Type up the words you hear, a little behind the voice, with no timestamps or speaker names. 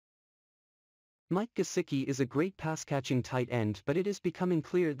Mike Gesicki is a great pass-catching tight end, but it is becoming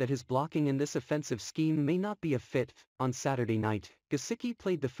clear that his blocking in this offensive scheme may not be a fit. On Saturday night, Gesicki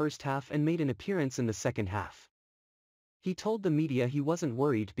played the first half and made an appearance in the second half. He told the media he wasn't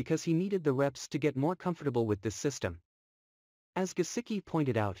worried because he needed the reps to get more comfortable with this system. As Gesicki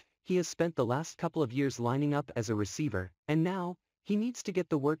pointed out, he has spent the last couple of years lining up as a receiver, and now, he needs to get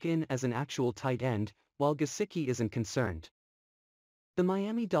the work in as an actual tight end, while Gesicki isn't concerned. The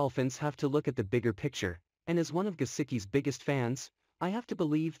Miami Dolphins have to look at the bigger picture, and as one of Gesicki's biggest fans, I have to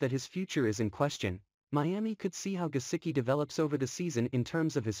believe that his future is in question. Miami could see how Gesicki develops over the season in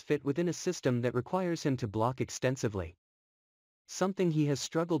terms of his fit within a system that requires him to block extensively, something he has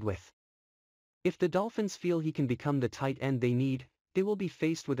struggled with. If the Dolphins feel he can become the tight end they need, they will be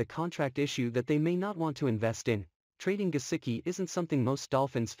faced with a contract issue that they may not want to invest in. Trading Gesicki isn't something most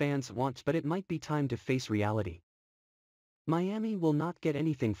Dolphins fans want, but it might be time to face reality. Miami will not get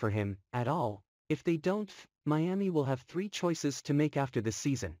anything for him, at all. If they don't, Miami will have three choices to make after this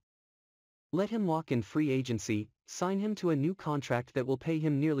season. Let him walk in free agency, sign him to a new contract that will pay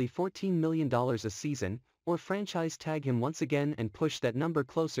him nearly $14 million a season, or franchise tag him once again and push that number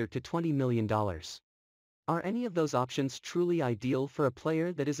closer to $20 million. Are any of those options truly ideal for a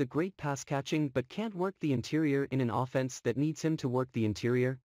player that is a great pass-catching but can't work the interior in an offense that needs him to work the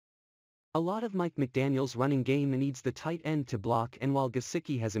interior? A lot of Mike McDaniel's running game needs the tight end to block, and while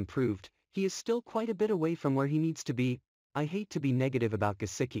Gesicki has improved, he is still quite a bit away from where he needs to be. I hate to be negative about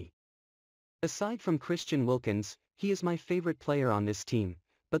Gesicki. Aside from Christian Wilkins, he is my favorite player on this team,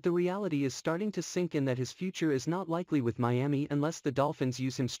 but the reality is starting to sink in that his future is not likely with Miami unless the Dolphins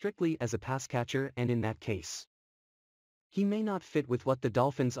use him strictly as a pass catcher, and in that case, he may not fit with what the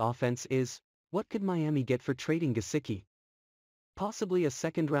Dolphins' offense is. What could Miami get for trading Gesicki? Possibly a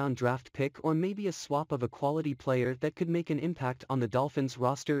second-round draft pick, or maybe a swap of a quality player that could make an impact on the Dolphins'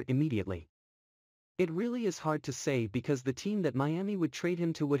 roster immediately. It really is hard to say because the team that Miami would trade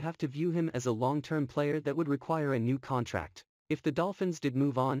him to would have to view him as a long-term player that would require a new contract. If the Dolphins did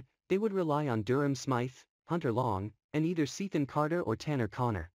move on, they would rely on Durham Smythe, Hunter Long, and either Cethan Carter or Tanner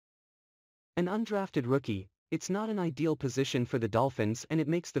Connor. An undrafted rookie, it's not an ideal position for the Dolphins, and it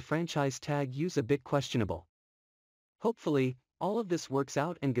makes the franchise tag use a bit questionable. Hopefully, all of this works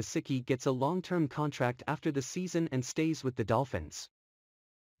out and Gesicki gets a long-term contract after the season and stays with the Dolphins.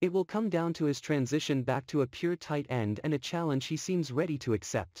 It will come down to his transition back to a pure tight end and a challenge he seems ready to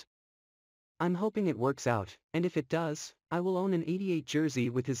accept. I'm hoping it works out, and if it does, I will own an 88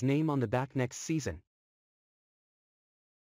 jersey with his name on the back next season.